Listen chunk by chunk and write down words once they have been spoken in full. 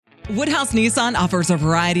Woodhouse Nissan offers a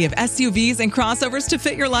variety of SUVs and crossovers to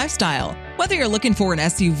fit your lifestyle. Whether you're looking for an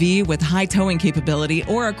SUV with high towing capability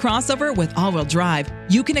or a crossover with all-wheel drive,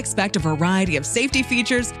 you can expect a variety of safety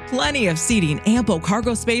features, plenty of seating, ample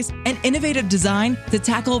cargo space, and innovative design to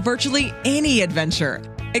tackle virtually any adventure.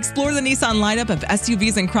 Explore the Nissan lineup of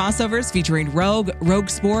SUVs and crossovers featuring Rogue, Rogue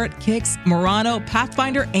Sport, Kicks, Murano,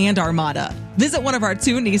 Pathfinder, and Armada. Visit one of our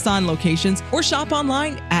 2 Nissan locations or shop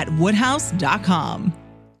online at woodhouse.com.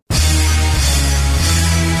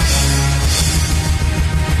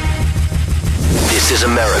 This is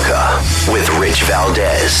America with Rich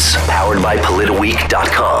Valdez, powered by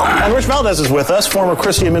PolitiWeek.com. And Rich Valdez is with us, former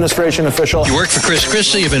Christie administration official. You work for Chris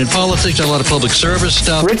Christie, you've been in politics, done a lot of public service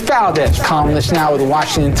stuff. Rich Valdez, columnist now with the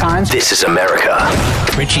Washington Times. This is America.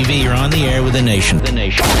 Richie V, you're on the air with the nation. The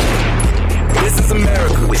nation. This is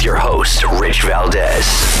America with your host, Rich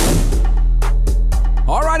Valdez.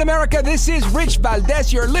 All right, America, this is Rich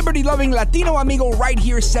Valdez, your liberty-loving Latino amigo right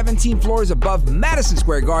here 17 floors above Madison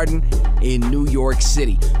Square Garden in New York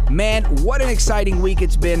City. Man, what an exciting week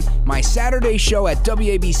it's been. My Saturday show at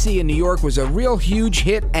WABC in New York was a real huge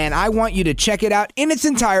hit, and I want you to check it out in its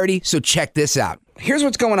entirety, so check this out. Here's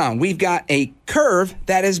what's going on. We've got a curve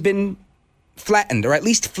that has been flattened, or at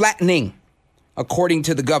least flattening, according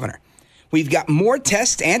to the governor. We've got more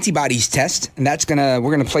tests, antibodies tests, and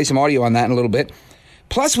we're gonna play some audio on that in a little bit.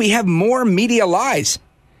 Plus, we have more media lies.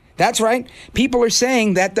 That's right. People are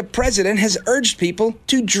saying that the president has urged people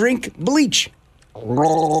to drink bleach.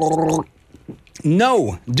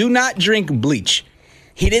 No, do not drink bleach.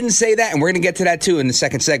 He didn't say that, and we're going to get to that, too, in the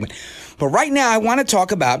second segment. But right now, I want to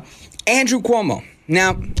talk about Andrew Cuomo.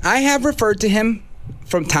 Now, I have referred to him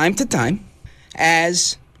from time to time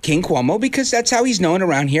as King Cuomo because that's how he's known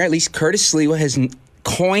around here. At least Curtis Sliwa has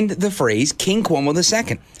coined the phrase King Cuomo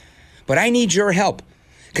II. But I need your help,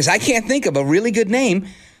 because I can't think of a really good name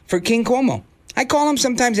for King Cuomo. I call him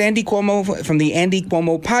sometimes Andy Cuomo from the Andy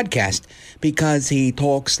Cuomo podcast because he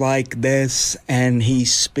talks like this and he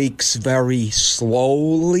speaks very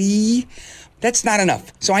slowly. That's not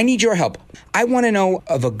enough. So I need your help. I want to know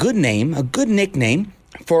of a good name, a good nickname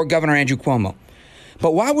for Governor Andrew Cuomo.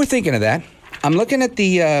 But while we're thinking of that, I'm looking at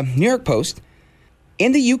the New York Post.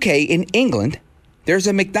 In the UK, in England, there's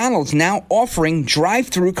a McDonald's now offering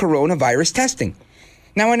drive-through coronavirus testing.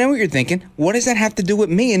 Now, I know what you're thinking. What does that have to do with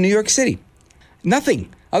me in New York City?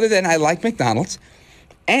 Nothing, other than I like McDonald's,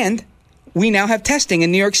 and we now have testing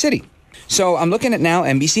in New York City. So I'm looking at now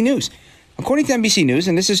NBC News. According to NBC News,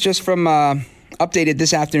 and this is just from updated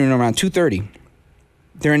this afternoon around 2:30,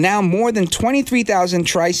 there are now more than 23,000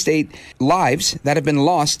 tri-state lives that have been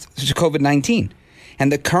lost to COVID-19.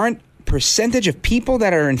 And the current percentage of people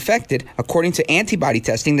that are infected, according to antibody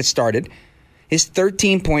testing that started, is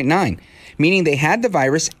 13.9, meaning they had the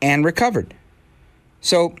virus and recovered.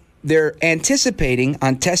 So they're anticipating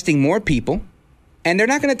on testing more people, and they're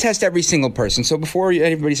not going to test every single person. So before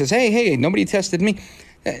everybody says, hey, nobody tested me,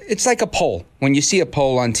 it's like a poll. When you see a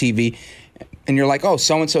poll on TV and you're like, oh,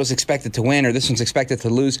 so-and-so is expected to win or this one's expected to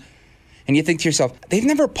lose, and you think to yourself, they've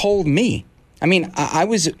never polled me. I mean, I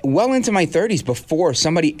was well into my 30s before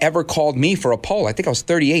somebody ever called me for a poll. I think I was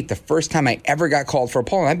 38 the first time I ever got called for a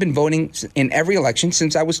poll. And I've been voting in every election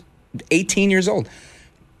since I was 18 years old.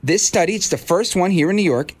 This study, it's the first one here in New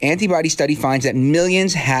York, antibody study finds that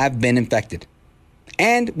millions have been infected.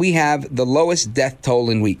 And we have the lowest death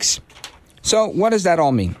toll in weeks. So what does that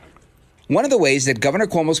all mean? One of the ways that Governor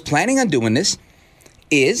Cuomo's planning on doing this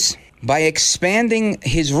is by expanding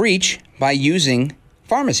his reach by using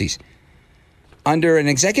pharmacies. Under an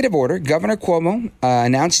executive order, Governor Cuomo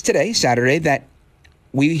announced today, Saturday, that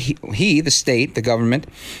the state, the government,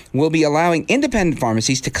 will be allowing independent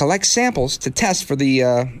pharmacies to collect samples to test for the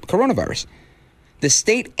coronavirus. The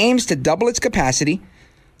state aims to double its capacity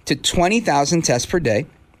to 20,000 tests per day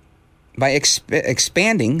by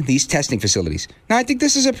expanding these testing facilities. Now, I think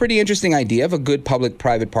this is a pretty interesting idea of a good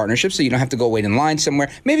public-private partnership, so you don't have to go wait in line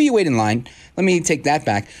somewhere. Maybe you wait in line. Let me take that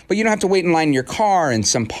back. But you don't have to wait in line in your car in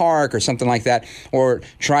some park or something like that, or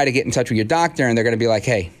try to get in touch with your doctor, and they're going to be like,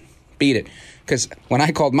 hey, beat it. Because when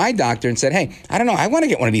I called my doctor and said, hey, I don't know, I want to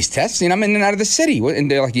get one of these tests, I'm in and out of the city.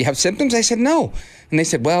 And they're like, do you have symptoms? I said, no. And they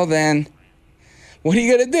said, well, then, what are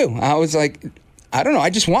you going to do? I was like, I don't know. I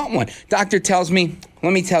just want one. Doctor tells me,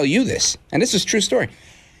 let me tell you this. And this is a true story.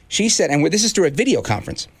 She said, and this is through a video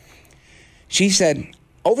conference. She said,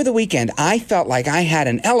 over the weekend, I felt like I had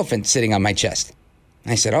an elephant sitting on my chest.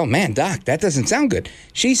 I said, oh, man, doc, that doesn't sound good.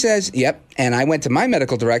 She says, yep. And I went to my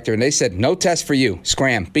medical director and they said, no test for you.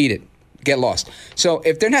 Scram, beat it, get lost. So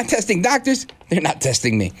if they're not testing doctors, they're not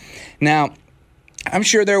testing me. Now, I'm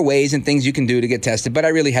sure there are ways and things you can do to get tested, but I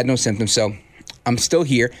really had no symptoms, so I'm still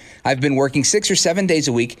here. I've been working 6 or 7 days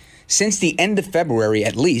a week since the end of February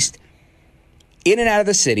at least, in and out of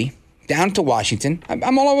the city, down to Washington.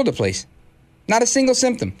 I'm all over the place. Not a single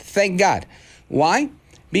symptom, thank God. Why?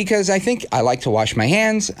 Because I think I like to wash my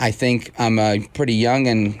hands. I think I'm a pretty young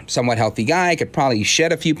and somewhat healthy guy. I could probably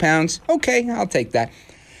shed a few pounds. Okay, I'll take that.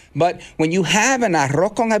 But when you have an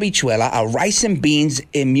arroz con habichuela, a rice and beans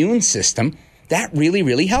immune system, that really,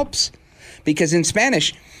 really helps. Because in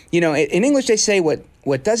Spanish, in English they say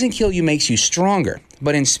what doesn't kill you makes you stronger.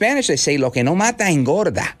 But in Spanish they say lo que no mata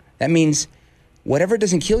engorda. That means whatever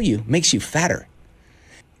doesn't kill you makes you fatter.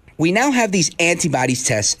 We now have these antibodies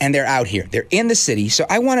tests, and they're out here. They're in the city. So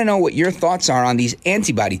I want to know what your thoughts are on these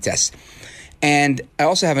antibody tests. And I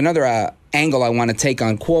also have another angle I want to take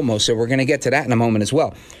on Cuomo, so we're going to get to that in a moment as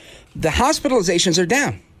well. The hospitalizations are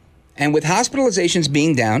down. And with hospitalizations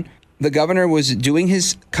being down, the governor was doing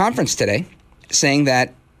his conference today, saying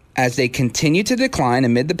that as they continue to decline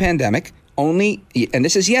amid the pandemic, and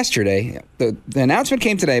this is yesterday, the announcement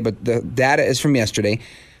came today, but the data is from yesterday,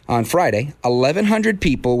 on Friday, 1,100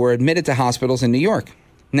 people were admitted to hospitals in New York.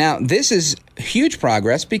 Now, this is huge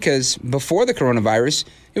progress because before the coronavirus,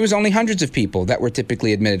 it was only hundreds of people that were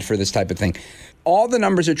typically admitted for this type of thing. All the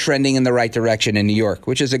numbers are trending in the right direction in New York,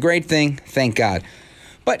 which is a great thing, thank God.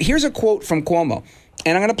 But here's a quote from Cuomo,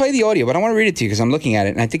 and I'm going to play the audio, but I want to read it to you because I'm looking at it,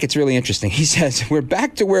 and I think it's really interesting. He says, we're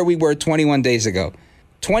back to where we were 21 days ago.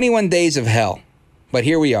 21 days of hell, but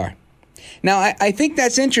here we are. Now, I think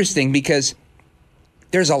that's interesting because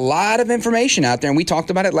there's a lot of information out there, and we talked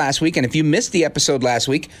about it last week. And if you missed the episode last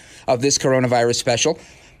week of this coronavirus special,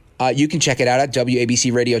 you can check it out at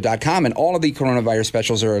WABCRadio.com, and all of the coronavirus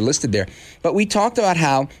specials are listed there. But we talked about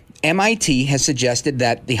how MIT has suggested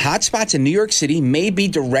that the hotspots in New York City may be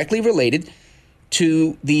directly related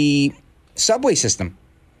to the subway system.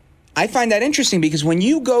 I find that interesting because when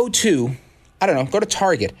you go to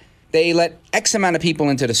Target, they let X amount of people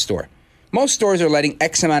into the store. Most stores are letting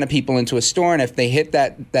X amount of people into a store, and if they hit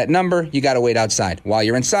that number, you got to wait outside. While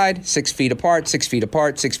you're inside, 6 feet apart, 6 feet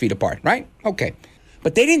apart, 6 feet apart, right? Okay.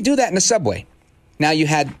 But they didn't do that in the subway. Now, you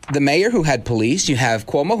had the mayor who had police. You have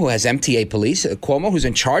Cuomo who has MTA police. Cuomo who's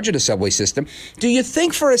in charge of the subway system. Do you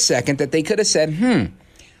think for a second that they could have said,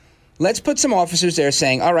 let's put some officers there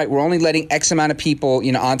saying, all right, we're only letting X amount of people,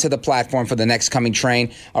 onto the platform for the next coming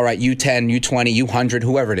train. All right, you 10, you 20, you 100,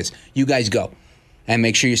 whoever it is, you guys go. And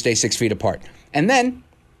make sure you stay 6 feet apart. And then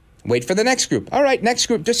wait for the next group. All right, next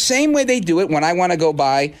group. The same way they do it when I want to go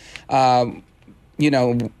buy,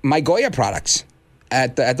 my Goya products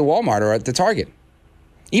at the Walmart or at the Target.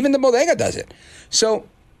 Even the bodega does it. So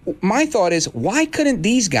my thought is, why couldn't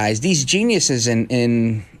these guys, these geniuses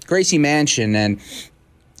in Gracie Mansion and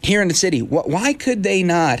here in the city, why could they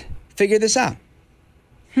not figure this out?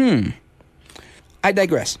 I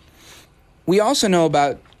digress. We also know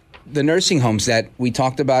about the nursing homes that we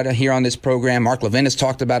talked about here on this program. Mark Levin has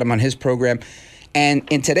talked about them on his program. And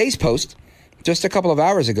in today's post, just a couple of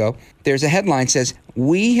hours ago, there's a headline that says,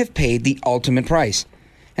 we have paid the ultimate price.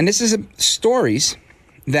 And this is stories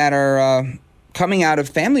that are coming out of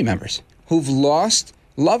family members who've lost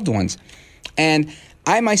loved ones. And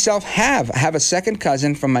I myself have a second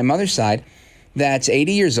cousin from my mother's side that's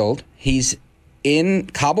 80 years old. He's in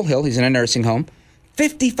Cobble Hill. He's in a nursing home.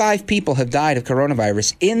 55 people have died of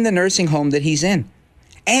coronavirus in the nursing home that he's in.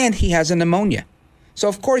 And he has a pneumonia. So,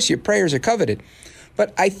 of course, your prayers are coveted.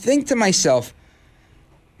 But I think to myself,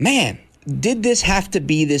 man, did this have to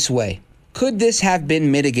be this way? Could this have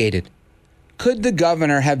been mitigated? Could the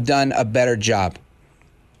governor have done a better job?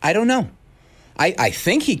 I don't know. I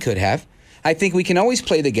think he could have. I think we can always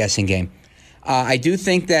play the guessing game. I do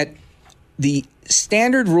think that the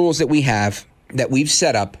standard rules that we have, that we've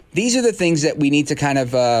set up, these are the things that we need to kind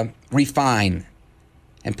of refine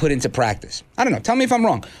and put into practice. I don't know. Tell me if I'm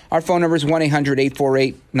wrong. Our phone number is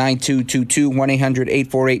 1-800-848-9222,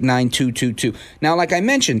 1-800-848-9222. Now, like I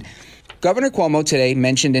mentioned, Governor Cuomo today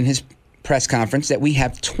mentioned in his press conference that we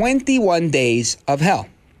have 21 days of hell.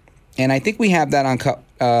 And I think we have that on cut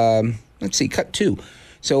 2.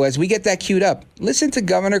 So as we get that queued up, listen to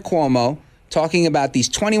Governor Cuomo talking about these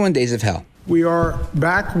 21 days of hell. We are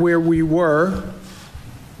back where we were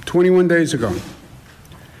 21 days ago.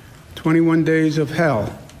 21 days of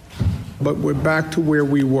hell, but we're back to where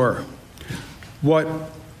we were. What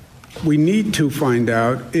we need to find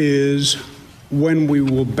out is when we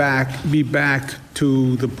will be back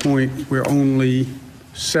to the point where only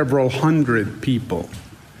several hundred people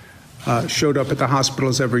showed up at the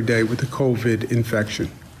hospitals every day with a COVID infection.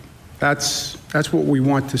 That's what we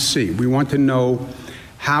want to see. We want to know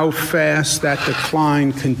how fast that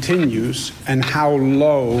decline continues and how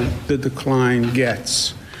low the decline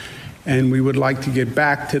gets. And we would like to get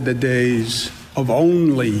back to the days of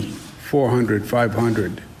only 400,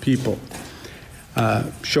 500 people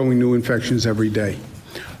showing new infections every day.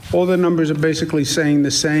 All the numbers are basically saying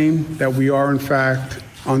the same, that we are, in fact,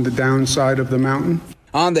 on the downside of the mountain.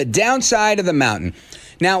 On the downside of the mountain.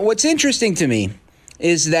 Now, what's interesting to me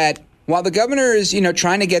is that while the governor is,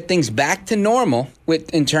 trying to get things back to normal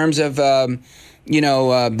in terms of,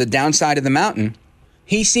 the downside of the mountain,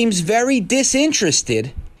 he seems very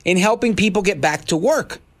disinterested in helping people get back to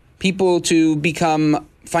work, people to become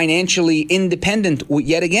financially independent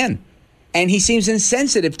yet again. And he seems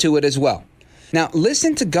insensitive to it as well. Now,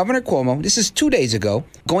 listen to Governor Cuomo. This is 2 days ago,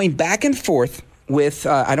 going back and forth with,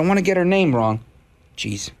 I don't want to get her name wrong.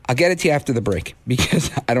 Jeez. I'll get it to you after the break because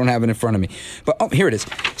I don't have it in front of me. But, here it is.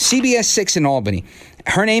 CBS 6 in Albany.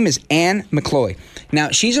 Her name is Ann McCloy. Now,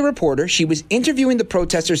 she's a reporter. She was interviewing the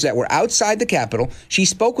protesters that were outside the Capitol. She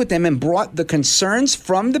spoke with them and brought the concerns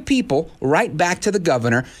from the people right back to the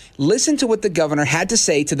governor. Listen to what the governor had to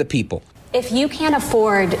say to the people. If you can't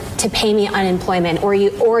afford to pay me unemployment or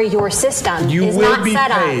your system is not set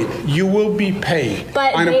up, you will be paid.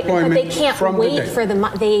 But they can't wait for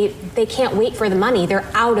the they can't wait for the money. They're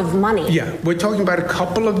out of money. Yeah, we're talking about a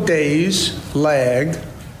couple of days lag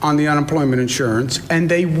on the unemployment insurance, and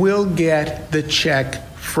they will get the check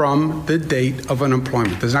from the date of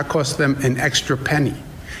unemployment. It does not cost them an extra penny.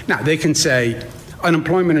 Now, they can say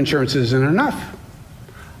unemployment insurance isn't enough.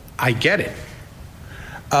 I get it.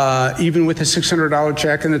 Even with the $600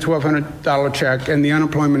 check and the $1,200 check and the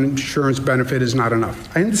unemployment insurance benefit is not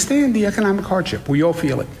enough. I understand the economic hardship. We all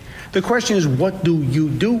feel it. The question is, what do you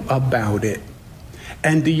do about it?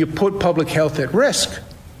 And do you put public health at risk?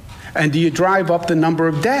 And do you drive up the number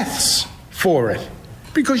of deaths for it?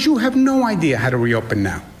 Because you have no idea how to reopen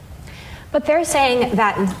now. But they're saying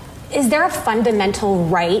that, is there a fundamental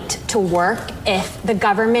right to work if the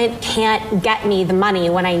government can't get me the money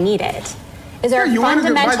when I need it? Is there a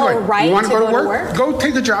fundamental right to go to work? Go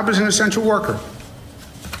take a job as an essential worker.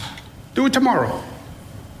 Do it tomorrow.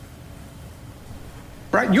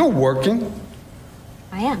 Right? You're working.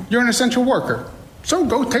 I am. You're an essential worker. So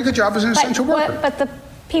go take a job as an essential worker. But the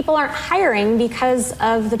people aren't hiring because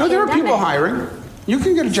of the pandemic. No, there are people hiring. You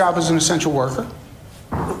can get a job as an essential worker.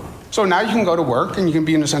 So now you can go to work and you can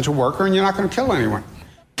be an essential worker and you're not going to kill anyone.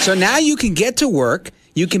 So now you can get to work.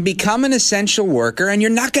 You can become an essential worker and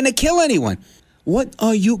you're not going to kill anyone. What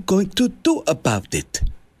are you going to do about it?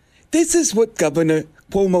 This is what Governor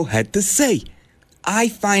Cuomo had to say. I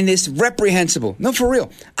find this reprehensible. No, for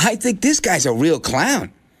real. I think this guy's a real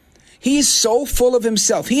clown. He is so full of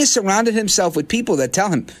himself. He has surrounded himself with people that tell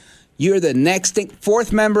him, you're the next thing,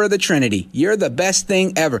 fourth member of the Trinity. You're the best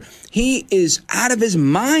thing ever. He is out of his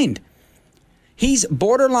mind. He's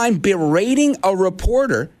borderline berating a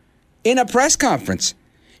reporter in a press conference.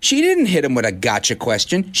 She didn't hit him with a gotcha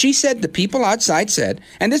question. She said, the people outside said,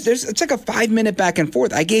 and it's like a 5-minute back and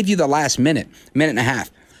forth. I gave you the last minute and a half.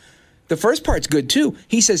 The first part's good too.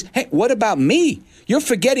 He says, hey, what about me? You're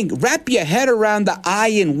forgetting, wrap your head around the I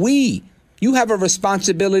and we. You have a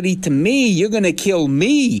responsibility to me. You're going to kill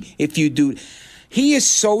me if you do. He is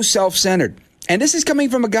so self-centered. And this is coming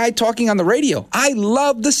from a guy talking on the radio. I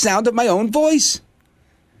love the sound of my own voice.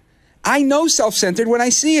 I know self-centered when I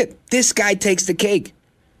see it. This guy takes the cake.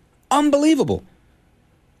 Unbelievable.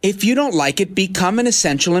 If you don't like it, become an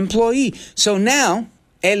essential employee. So now,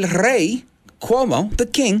 El Rey, Cuomo, the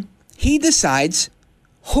king, he decides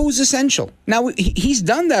who's essential. Now, he's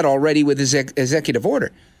done that already with his executive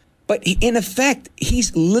order. But in effect,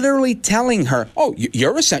 he's literally telling her, oh,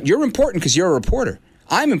 you're important because you're a reporter.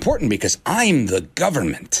 I'm important because I'm the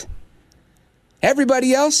government.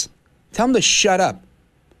 Everybody else, tell them to shut up.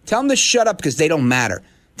 Tell them to shut up because they don't matter.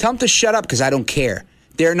 Tell them to shut up because I don't care.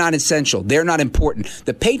 They're not essential. They're not important.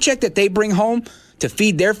 The paycheck that they bring home to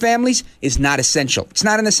feed their families is not essential. It's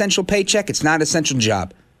not an essential paycheck. It's not an essential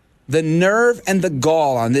job. The nerve and the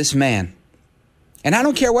gall on this man. And I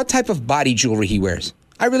don't care what type of body jewelry he wears.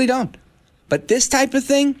 I really don't. But this type of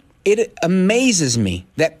thing, it amazes me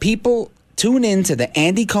that people tune into the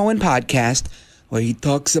Andy Cohen podcast where he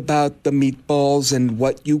talks about the meatballs and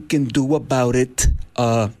what you can do about it,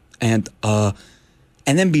 and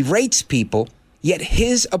then berates people, yet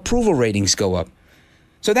his approval ratings go up.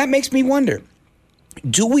 So that makes me wonder,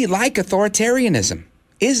 do we like authoritarianism?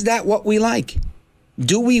 Is that what we like?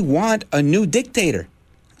 Do we want a new dictator?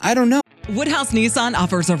 I don't know. Woodhouse Nissan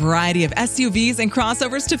offers a variety of SUVs and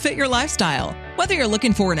crossovers to fit your lifestyle. Whether you're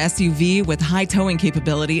looking for an SUV with high towing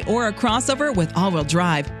capability or a crossover with all-wheel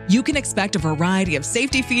drive, you can expect a variety of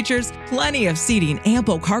safety features, plenty of seating,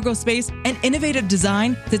 ample cargo space, and innovative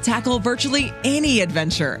design to tackle virtually any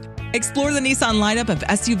adventure. Explore the Nissan lineup of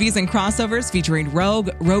SUVs and crossovers featuring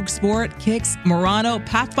Rogue, Rogue Sport, Kicks, Murano,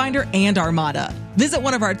 Pathfinder, and Armada. Visit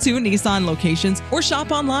one of our 2 Nissan locations or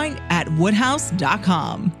shop online at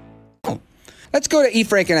woodhouse.com. Let's go to E.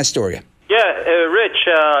 Frank in Astoria. Yeah, Rich,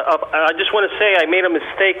 I just want to say I made a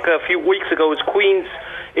mistake a few weeks ago. It was Queens.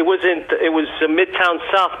 It was Midtown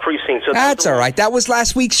South precinct. So that's all right. That was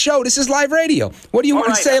last week's show. This is live radio. What do you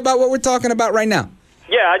want to say about what we're talking about right now?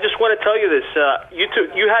 Yeah, I just want to tell you this. You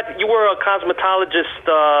were a cosmetologist,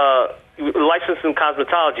 licensed in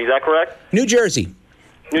cosmetology. Is that correct? New Jersey.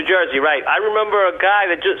 New Jersey, right. I remember a guy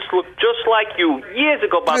that just looked just like you years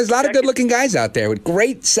ago. There's a lot of good-looking guys out there with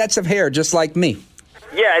great sets of hair just like me.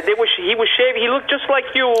 Yeah, he was shaved. He looked just like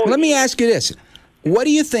you. Let me ask you this. What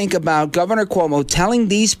do you think about Governor Cuomo telling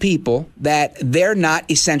these people that they're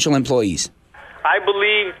not essential employees? I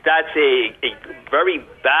believe that's a very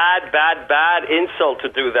bad insult to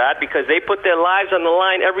do that because they put their lives on the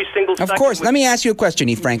line every single second. Of course. Let me ask you a question,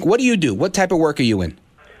 E. Frank. What do you do? What type of work are you in?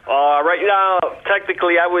 Right now,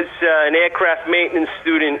 technically, I was an aircraft maintenance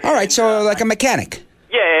student. All right, so like a mechanic.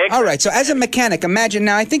 Yeah. All right, so as a mechanic, imagine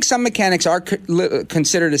now, I think some mechanics are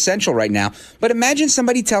considered essential right now, but imagine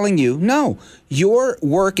somebody telling you, no, your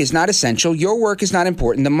work is not essential, your work is not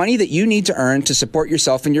important, the money that you need to earn to support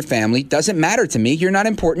yourself and your family doesn't matter to me, you're not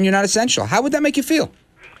important, you're not essential. How would that make you feel?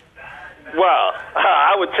 Well,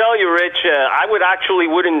 I would tell you, Rich, I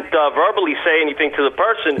wouldn't verbally say anything to the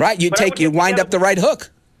person. Right, you wind up the right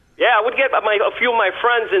hook. Yeah, I would get a few of my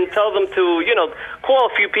friends and tell them to, call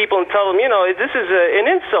a few people and tell them, this is an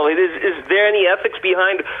insult. Is there any ethics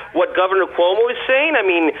behind what Governor Cuomo is saying? I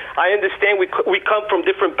mean, I understand we come from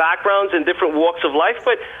different backgrounds and different walks of life,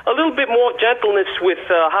 but a little bit more gentleness with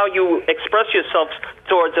how you express yourself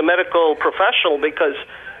towards a medical professional, because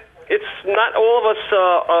it's not all of us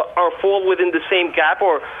are fall within the same gap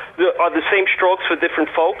or are the same strokes for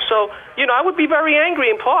different folks. So, I would be very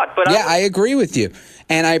angry in part. But I agree with you.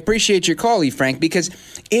 And I appreciate your call, E. Frank, because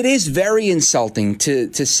it is very insulting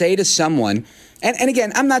to say to someone, and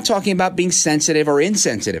again, I'm not talking about being sensitive or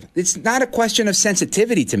insensitive. It's not a question of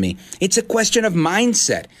sensitivity to me. It's a question of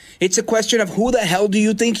mindset. It's a question of who the hell do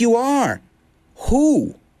you think you are?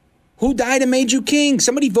 Who? Who died and made you king?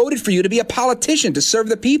 Somebody voted for you to be a politician, to serve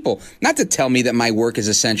the people, not to tell me that my work is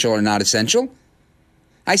essential or not essential.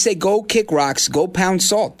 I say go kick rocks, go pound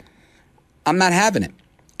salt. I'm not having it.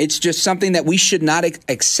 It's just something that we should not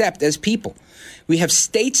accept as people. We have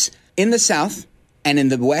states in the South and in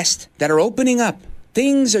the West that are opening up.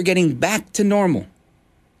 Things are getting back to normal.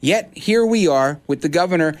 Yet here we are with the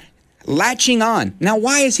governor latching on. Now,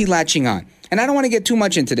 why is he latching on? And I don't want to get too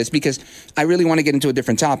much into this because I really want to get into a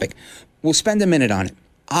different topic. We'll spend a minute on it.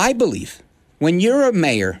 I believe when you're a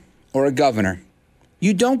mayor or a governor,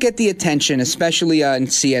 you don't get the attention, especially on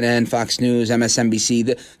CNN, Fox News,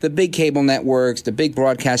 MSNBC, the big cable networks, the big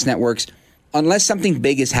broadcast networks, unless something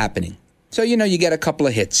big is happening. So, you get a couple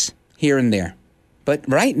of hits here and there. But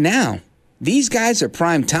right now, these guys are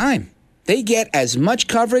prime time. They get as much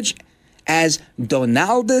coverage as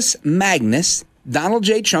Donaldus Magnus, Donald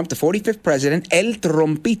J. Trump, the 45th president, El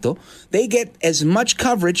Trompito. They get as much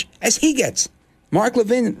coverage as he gets. Mark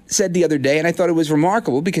Levin said the other day, and I thought it was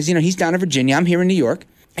remarkable because, he's down in Virginia, I'm here in New York,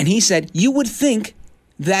 and he said, you would think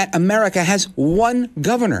that America has one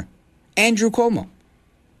governor, Andrew Cuomo.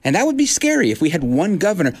 And that would be scary if we had one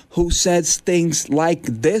governor who says things like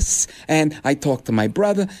this, and I talk to my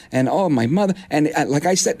brother and my mother, and like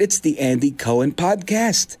I said, it's the Andy Cohen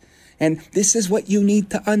podcast. And this is what you need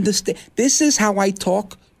to understand. This is how I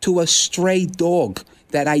talk to a stray dog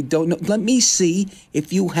that I don't know. Let me see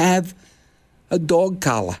if you have a dog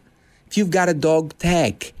collar, if you've got a dog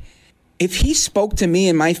tag. If he spoke to me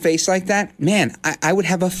in my face like that, man, I would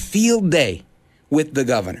have a field day with the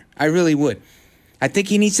governor. I really would. I think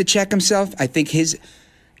he needs to check himself. I think his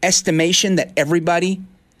estimation that everybody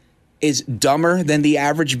is dumber than the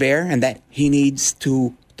average bear and that he needs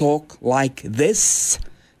to talk like this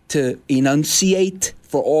to enunciate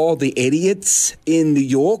for all the idiots in New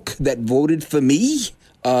York that voted for me.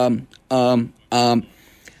 I'm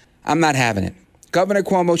not having it. Governor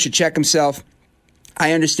Cuomo should check himself.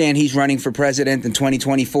 I understand he's running for president in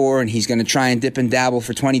 2024 and he's going to try and dip and dabble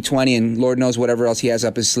for 2020 and Lord knows whatever else he has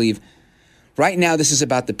up his sleeve. Right now, this is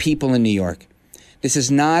about the people in New York. This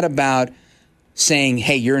is not about saying,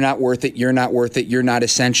 hey, you're not worth it, you're not worth it, you're not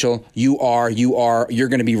essential, you're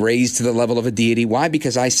going to be raised to the level of a deity. Why?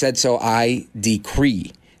 Because I said so, I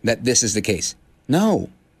decree that this is the case. No,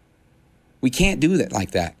 we can't do that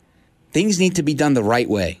like that. Things need to be done the right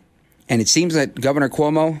way. And it seems that Governor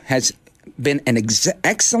Cuomo has been an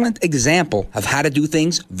excellent example of how to do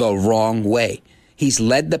things the wrong way. He's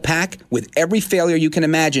led the pack with every failure you can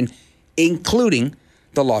imagine, including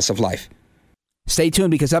the loss of life. Stay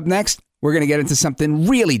tuned, because up next, we're going to get into something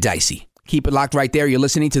really dicey. Keep it locked right there. You're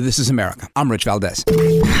listening to This is America. I'm Rich Valdez.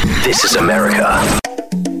 This is America.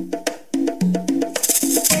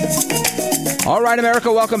 All right, America,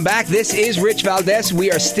 welcome back. This is Rich Valdez.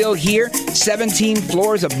 We are still here, 17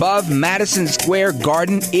 floors above Madison Square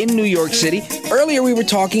Garden in New York City. Earlier, we were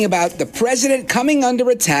talking about the president coming under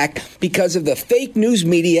attack because of the fake news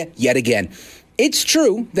media yet again. It's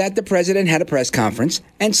true that the president had a press conference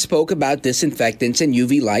and spoke about disinfectants and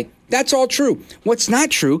UV light. That's all true. What's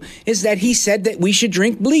not true is that he said that we should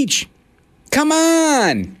drink bleach. Come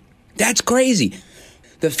on. That's crazy.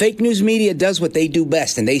 The fake news media does what they do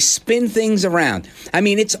best, and they spin things around. I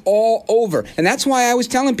mean, it's all over. And that's why I was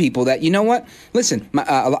telling people that, you know what? Listen,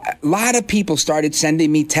 a lot of people started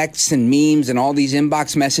sending me texts and memes and all these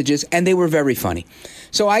inbox messages, and they were very funny.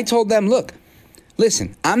 So I told them, look,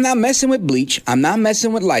 listen, I'm not messing with bleach. I'm not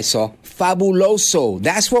messing with Lysol. Fabuloso.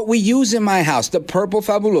 That's what we use in my house, the purple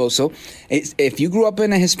Fabuloso. If you grew up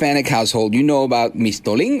in a Hispanic household, you know about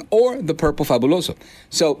Mistolin or the purple Fabuloso.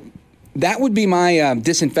 So that would be my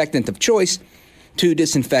disinfectant of choice to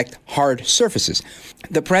disinfect hard surfaces.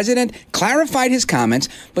 The president clarified his comments,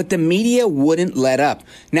 but the media wouldn't let up.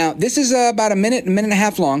 Now, this is about a minute and a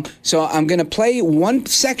half long, so I'm going to play one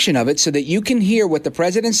section of it so that you can hear what the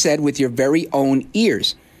president said with your very own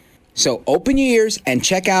ears. So open your ears and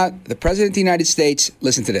check out the President of the United States.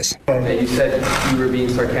 Listen to this. You said you were being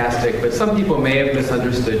sarcastic, but some people may have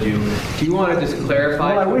misunderstood you. Do you want to just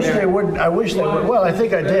clarify? Well, I wish they wouldn't. I wish they would. Well, I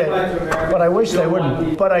think I did, but I wish they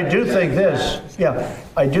wouldn't. But I do think this. Yeah,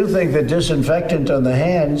 I do think that disinfectant on the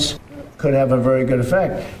hands could have a very good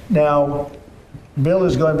effect. Now, Bill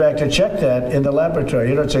is going back to check that in the laboratory.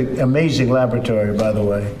 You know, it's an amazing laboratory, by the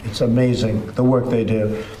way. It's amazing, the work they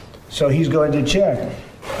do. So he's going to check.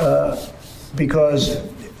 Because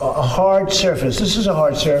a hard surface, this is a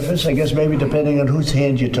hard surface, I guess maybe depending on whose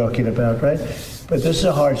hand you're talking about, right? But this is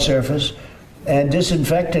a hard surface. And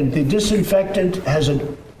the disinfectant has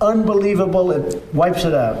an unbelievable, it wipes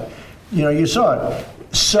it out. You know, you saw it.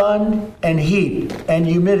 Sun and heat and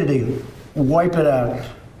humidity wipe it out.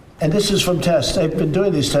 And this is from tests. They've been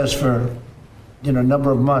doing these tests for, a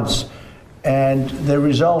number of months. And the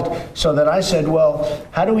result, so that I said, well,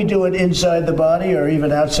 how do we do it inside the body or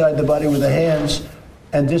even outside the body with the hands?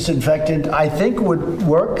 And disinfectant, I think would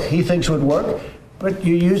work. He thinks would work. But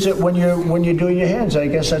you use it when you're doing your hands. I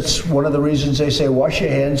guess that's one of the reasons they say wash your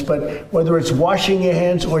hands. But whether it's washing your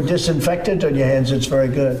hands or disinfectant on your hands, it's very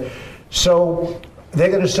good. So they're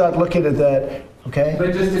going to start looking at that. Okay.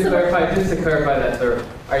 But just to clarify that, sir,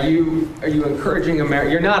 are you encouraging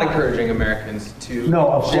You're not encouraging Americans to? No,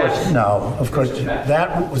 of course.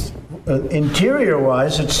 That was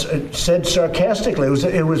interior-wise. It said sarcastically.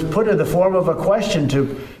 It was put in the form of a question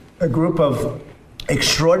to a group of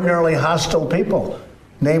extraordinarily hostile people,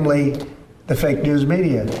 namely the fake news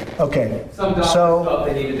media. Okay. Some doctors felt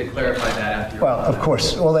they needed to clarify that after. Well, of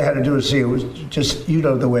course, all they had to do was see it was just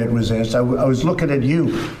the way it was asked. I was looking at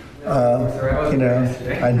you.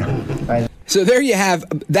 I know. So there you have,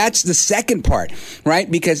 that's the second part, right?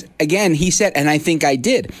 Because again, he said, and I think I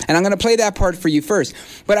did. And I'm going to play that part for you first.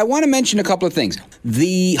 But I want to mention a couple of things.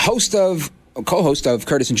 The co-host of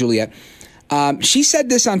Curtis and Juliet, she said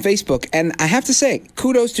this on Facebook. And I have to say,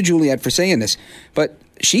 kudos to Juliet for saying this. But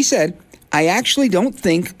she said, I actually don't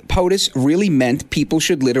think POTUS really meant people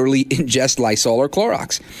should literally ingest Lysol or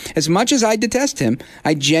Clorox. As much as I detest him,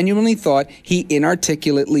 I genuinely thought he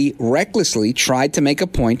inarticulately, recklessly tried to make a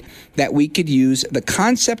point that we could use the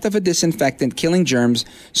concept of a disinfectant killing germs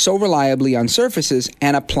so reliably on surfaces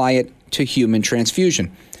and apply it to human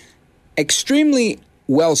transfusion. Extremely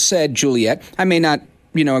well said, Juliet. I may not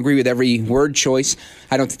agree with every word choice.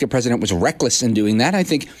 I don't think the president was reckless in doing that. I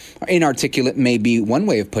think inarticulate may be one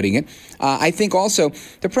way of putting it. I think also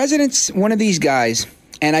the president's one of these guys,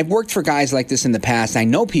 and I've worked for guys like this in the past. I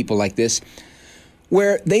know people like this,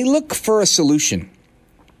 where they look for a solution.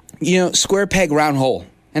 Square peg, round hole.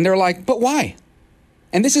 And they're like, but why?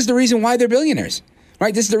 And this is the reason why they're billionaires,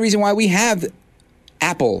 right? This is the reason why we have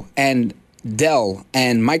Apple and Dell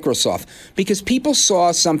and Microsoft, because people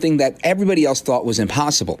saw something that everybody else thought was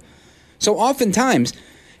impossible. So oftentimes,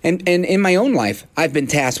 and in my own life, I've been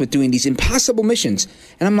tasked with doing these impossible missions.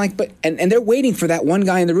 And I'm like, and they're waiting for that one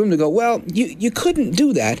guy in the room to go, well, you couldn't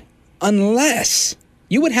do that unless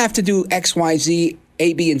you would have to do X, Y, Z,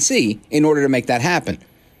 A, B, and C in order to make that happen.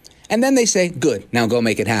 And then they say, good, now go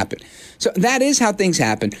make it happen. So that is how things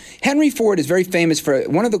happen. Henry Ford is very famous for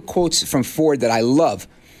one of the quotes from Ford that I love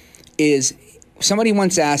is somebody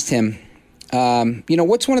once asked him,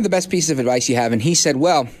 what's one of the best pieces of advice you have? And he said,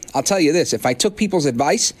 well, I'll tell you this. If I took people's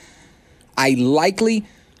advice, I likely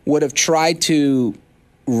would have tried to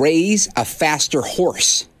raise a faster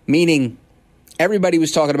horse, meaning everybody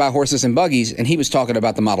was talking about horses and buggies, and he was talking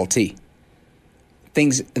about the Model T.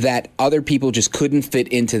 Things that other people just couldn't fit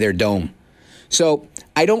into their dome. So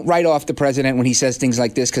I don't write off the president when he says things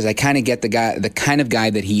like this because I kind of get the kind of guy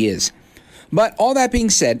that he is. But all that being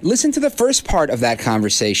said, listen to the first part of that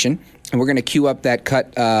conversation, and we're going to cue up that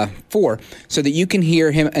cut 4 so that you can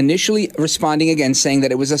hear him initially responding again, saying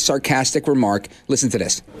that it was a sarcastic remark. Listen to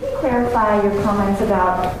this. Can you clarify your comments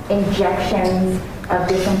about injections of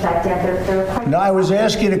disinfectant? No, I was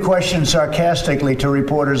asking a question sarcastically to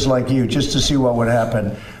reporters like you just to see what would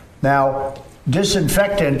happen. Now,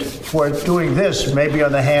 disinfectant for doing this, maybe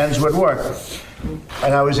on the hands, would work.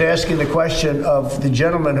 And I was asking the question of the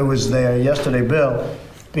gentleman who was there yesterday, Bill,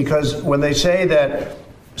 because when they say that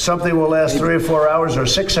something will last 3 or 4 hours or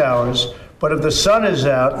 6 hours, but if the sun is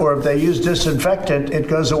out or if they use disinfectant, it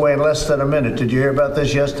goes away in less than a minute. Did you hear about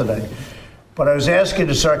this yesterday? But I was asking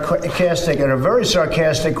a very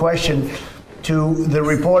sarcastic question to the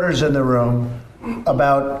reporters in the room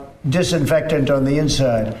about disinfectant on the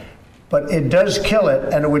inside. But it does kill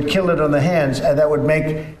it, and it would kill it on the hands, and that would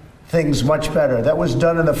make things much better. That was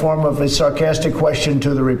done in the form of a sarcastic question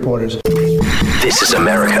to the reporters. This is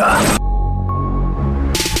America.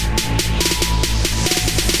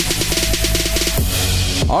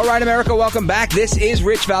 All right, America, welcome back. This is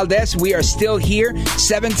Rich Valdez. We are still here,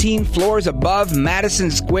 17 floors above Madison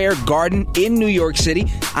Square Garden in New York City.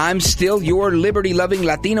 I'm still your liberty-loving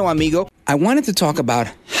Latino amigo. I wanted to talk about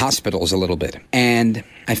hospitals a little bit, and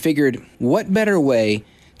I figured what better way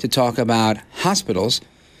to talk about hospitals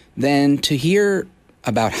than to hear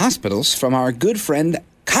about hospitals from our good friend,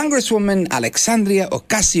 Congresswoman Alexandria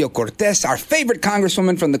Ocasio-Cortez, our favorite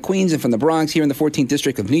congresswoman from the Queens and from the Bronx here in the 14th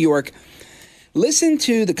District of New York. Listen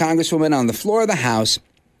to the congresswoman on the floor of the House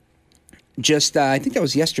just, I think that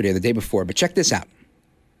was yesterday or the day before, but check this out.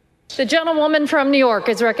 The gentlewoman from New York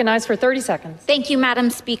is recognized for 30 seconds. Thank you, Madam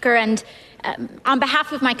Speaker. And on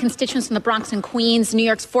behalf of my constituents from the Bronx and Queens, New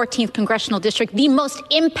York's 14th Congressional District, the most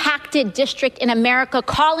impacted district in America,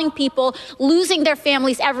 calling people losing their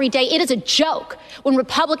families every day. It is a joke when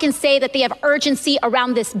Republicans say that they have urgency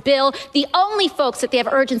around this bill. The only folks that they have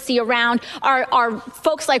urgency around are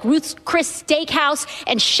folks like Ruth's Chris Steakhouse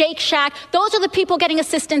and Shake Shack. Those are the people getting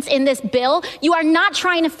assistance in this bill. You are not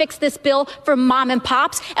trying to fix this bill for mom and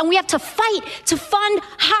pops. And we have to fight to fund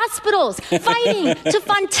hospitals, fighting to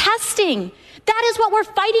fund testing. That is what we're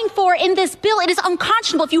fighting for in this bill. It is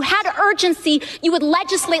unconscionable. If you had urgency, you would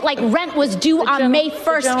legislate like rent was due on May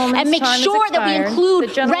 1st and make sure that we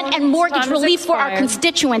include rent and mortgage relief for our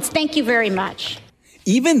constituents. Thank you very much.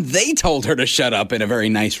 Even they told her to shut up in a very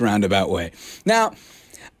nice roundabout way. Now,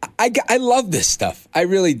 I love this stuff. I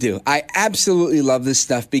really do. I absolutely love this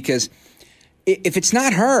stuff because if it's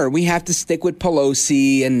not her, we have to stick with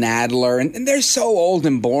Pelosi and Nadler, and they're so old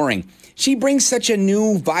and boring. She brings such a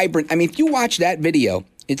new, vibrant... I mean, if you watch that video,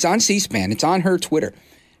 it's on C-SPAN, it's on her Twitter,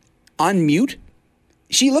 on mute,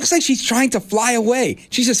 she looks like she's trying to fly away.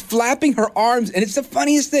 She's just flapping her arms, and it's the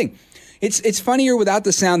funniest thing. It's funnier without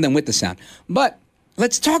the sound than with the sound. But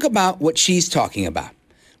let's talk about what she's talking about,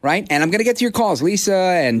 right? And I'm going to get to your calls. Lisa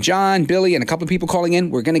and John, Billy, and a couple of people calling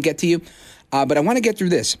in. We're going to get to you. But I want to get through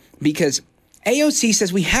this because AOC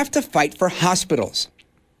says we have to fight for hospitals.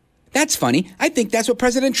 That's funny. I think that's what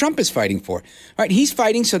President Trump is fighting for. All right, he's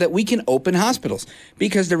fighting so that we can open hospitals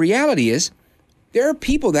because the reality is there are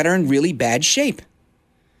people that are in really bad shape.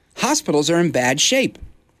 Hospitals are in bad shape.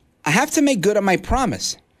 I have to make good on my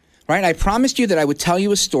promise, right? I promised you that I would tell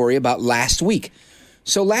you a story about last week.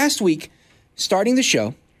 So last week, starting the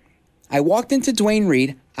show, I walked into Duane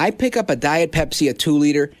Reade. I pick up a Diet Pepsi, a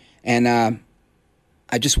 2-liter, and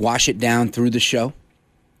I just wash it down through the show.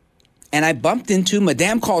 And I bumped into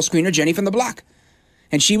Madame Call Screener Jenny from the block.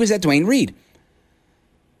 And she was at Duane Reade.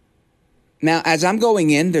 Now, as I'm going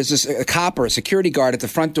in, there's a cop or a security guard at the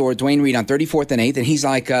front door, Duane Reade on 34th and 8th. And he's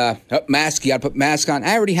like, mask, you got to put mask on.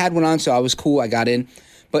 I already had one on, so I was cool. I got in.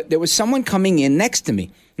 But there was someone coming in next to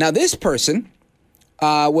me. Now, this person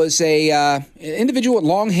was a individual with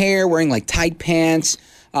long hair, wearing like tight pants.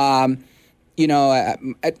 My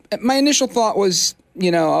initial thought was,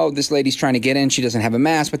 this lady's trying to get in. She doesn't have a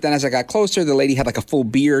mask. But then as I got closer, the lady had like a full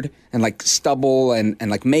beard and like stubble and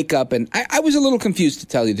like makeup. And I was a little confused, to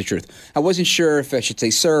tell you the truth. I wasn't sure if I should say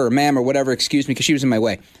sir or ma'am or whatever. Excuse me, because she was in my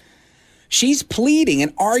way. She's pleading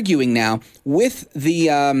and arguing now with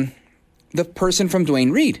the person from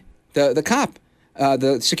Duane Reade, the cop,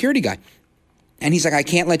 the security guy. And he's like, I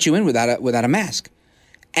can't let you in without a mask.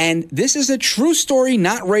 And this is a true story,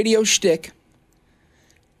 not radio shtick.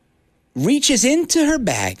 Reaches into her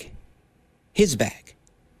bag, his bag,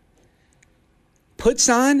 puts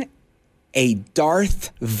on a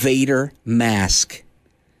Darth Vader mask,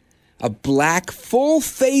 a black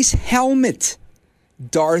full-face helmet,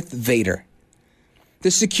 Darth Vader.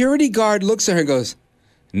 The security guard looks at her and goes,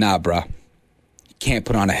 "Nah, bruh, you can't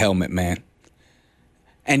put on a helmet, man."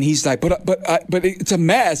 And he's like, but it's a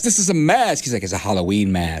mask. This is a mask. He's like, it's a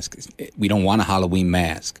Halloween mask. We don't want a Halloween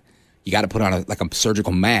mask. You got to put on a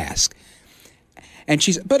surgical mask. And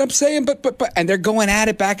she's, but I'm saying, but, and they're going at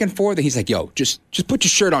it back and forth. And he's like, yo, just put your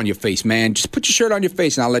shirt on your face, man. Just put your shirt on your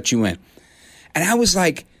face and I'll let you in. And I was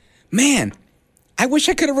like, man, I wish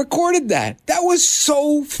I could have recorded that. That was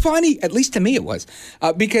so funny. At least to me it was.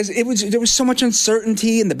 Because there was so much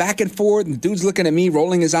uncertainty and the back and forth. And the dude's looking at me,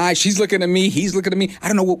 rolling his eyes. She's looking at me. He's looking at me. I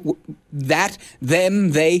don't know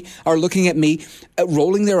they are looking at me,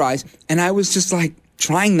 rolling their eyes. And I was just like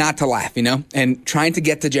trying not to laugh, and trying to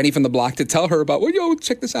get to Jenny from the block to tell her about, well, yo,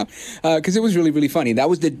 check this out. Because it was really, really funny. That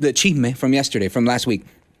was the achievement from yesterday, from last week.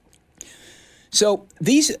 So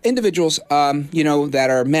these individuals, that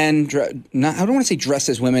are men, I don't want to say dressed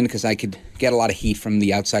as women because I could get a lot of heat from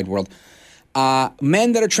the outside world.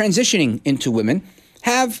 Men that are transitioning into women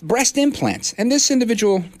have breast implants. And this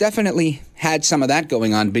individual definitely had some of that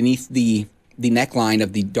going on beneath the neckline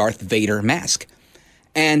of the Darth Vader mask.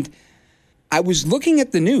 And I was looking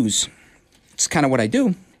at the news. It's kind of what I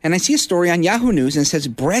do. And I see a story on Yahoo News and it says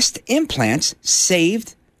breast implants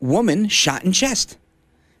saved woman shot in chest.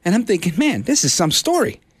 And I'm thinking, man, this is some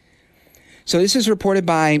story. So this is reported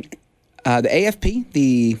by the AFP,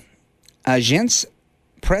 the Agence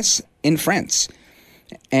Presse in France.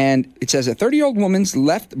 And it says a 30-year-old woman's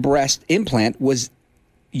left breast implant was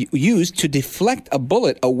used to deflect a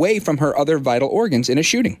bullet away from her other vital organs in a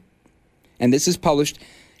shooting. And this is published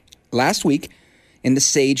last week in the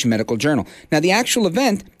Sage Medical Journal. Now, the actual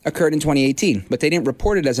event occurred in 2018, but they didn't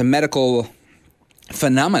report it as a medical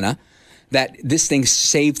phenomena, that this thing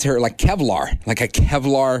saved her like Kevlar, like a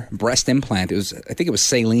Kevlar breast implant. I think it was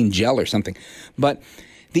saline gel or something. But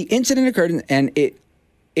the incident occurred, and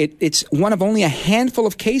it's one of only a handful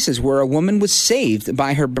of cases where a woman was saved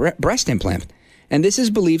by her breast implant. And this is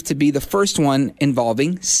believed to be the first one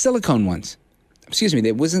involving silicone ones. Excuse me,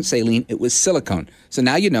 it wasn't saline, it was silicone. So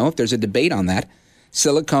now you know, if there's a debate on that,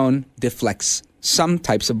 silicone deflects some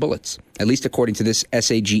types of bullets, at least according to this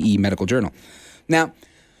SAGE Medical Journal. Now,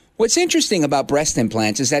 what's interesting about breast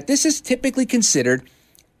implants is that this is typically considered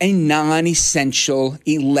a non-essential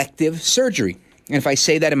elective surgery. And if I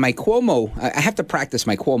say that in my Cuomo, I have to practice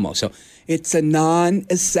my Cuomo. So it's a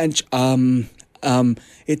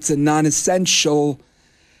non-essential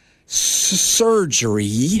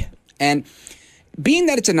surgery. And being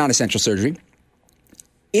that it's a non-essential surgery,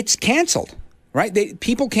 it's canceled. Right?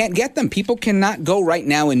 People can't get them. People cannot go right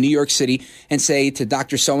now in New York City and say to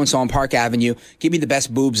Dr. So-and-so on Park Avenue, give me the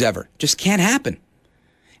best boobs ever. Just can't happen.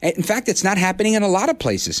 In fact, it's not happening in a lot of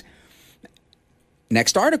places.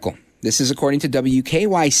 Next article. This is according to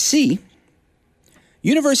WKYC.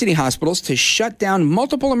 University hospitals to shut down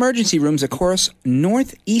multiple emergency rooms across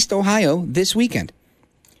Northeast Ohio this weekend.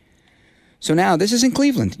 So now, this is in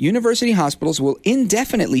Cleveland. University hospitals will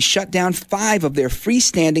indefinitely shut down 5 of their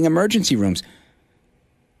freestanding emergency rooms.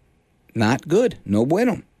 Not good. No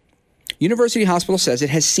bueno. University Hospital says it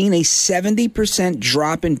has seen a 70%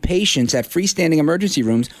 drop in patients at freestanding emergency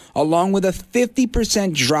rooms, along with a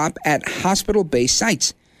 50% drop at hospital-based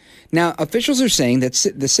sites. Now, officials are saying that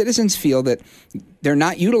the citizens feel that they're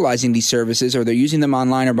not utilizing these services, or they're using them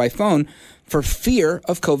online or by phone for fear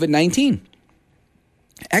of COVID-19.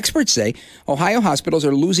 Experts say Ohio hospitals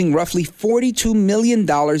are losing roughly $42 million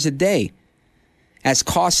a day as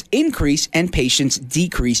costs increase and patients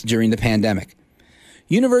decrease during the pandemic.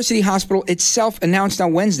 University Hospital itself announced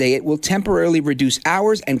on Wednesday it will temporarily reduce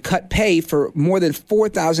hours and cut pay for more than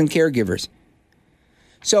 4,000 caregivers.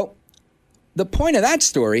 So the point of that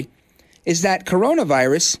story is that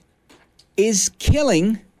coronavirus is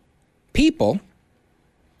killing people,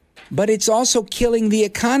 but it's also killing the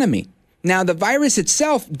economy. Now, the virus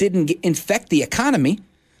itself didn't infect the economy.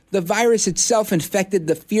 The virus itself infected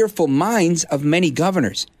the fearful minds of many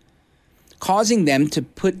governors, causing them to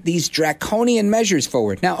put these draconian measures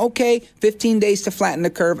forward. Now, okay, 15 days to flatten the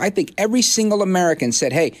curve. I think every single American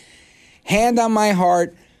said, hey, hand on my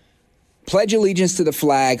heart, pledge allegiance to the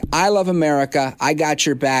flag. I love America. I got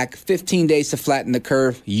your back. 15 days to flatten the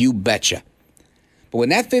curve. You betcha. But when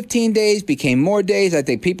that 15 days became more days, I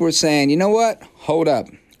think people were saying, you know what? Hold up.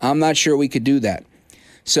 I'm not sure we could do that.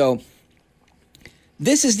 So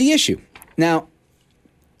this is the issue. Now,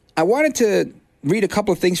 I wanted to read a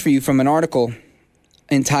couple of things for you from an article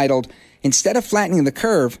entitled, "Instead of flattening the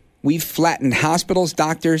curve, we've flattened hospitals,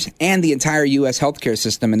 doctors, and the entire U.S. healthcare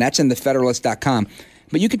system," and that's in thefederalist.com.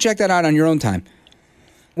 But you can check that out on your own time.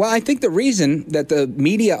 Well, I think the reason that the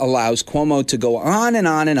media allows Cuomo to go on and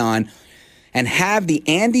on and on and have the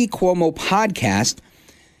Andy Cuomo podcast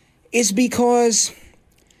is because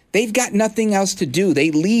they've got nothing else to do.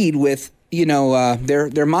 They lead with,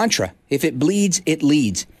 their mantra. If it bleeds, it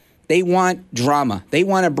leads. They want drama. They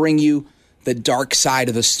want to bring you the dark side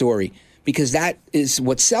of the story because that is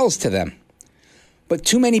what sells to them. But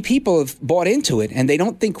too many people have bought into it and they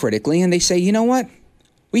don't think critically and they say, you know what?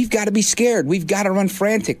 We've got to be scared. We've got to run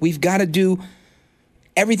frantic. We've got to do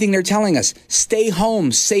everything they're telling us. Stay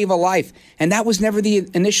home, save a life. And that was never the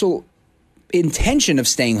initial intention of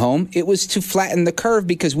staying home. It was to flatten the curve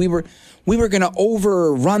because we were going to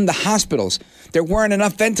overrun the hospitals. There weren't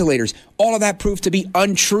enough ventilators. All of that proved to be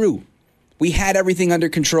untrue. We had everything under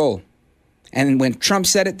control. And when Trump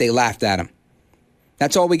said it, they laughed at him.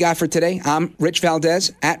 That's all we got for today. I'm Rich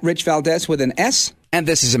Valdez, at Rich Valdez with an S, and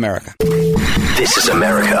this is America. This is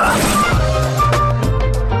America.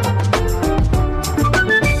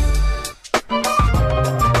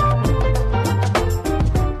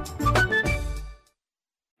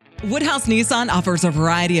 Woodhouse Nissan offers a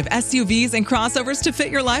variety of SUVs and crossovers to fit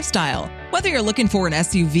your lifestyle. Whether you're looking for an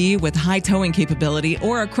SUV with high towing capability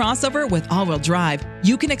or a crossover with all-wheel drive,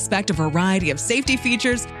 you can expect a variety of safety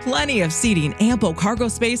features, plenty of seating, ample cargo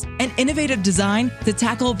space, and innovative design to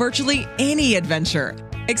tackle virtually any adventure.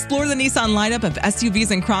 Explore the Nissan lineup of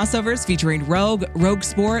SUVs and crossovers featuring Rogue, Rogue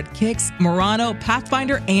Sport, Kicks, Murano,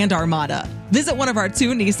 Pathfinder, and Armada. Visit one of our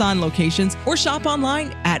 2 Nissan locations or shop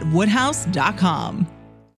online at woodhouse.com.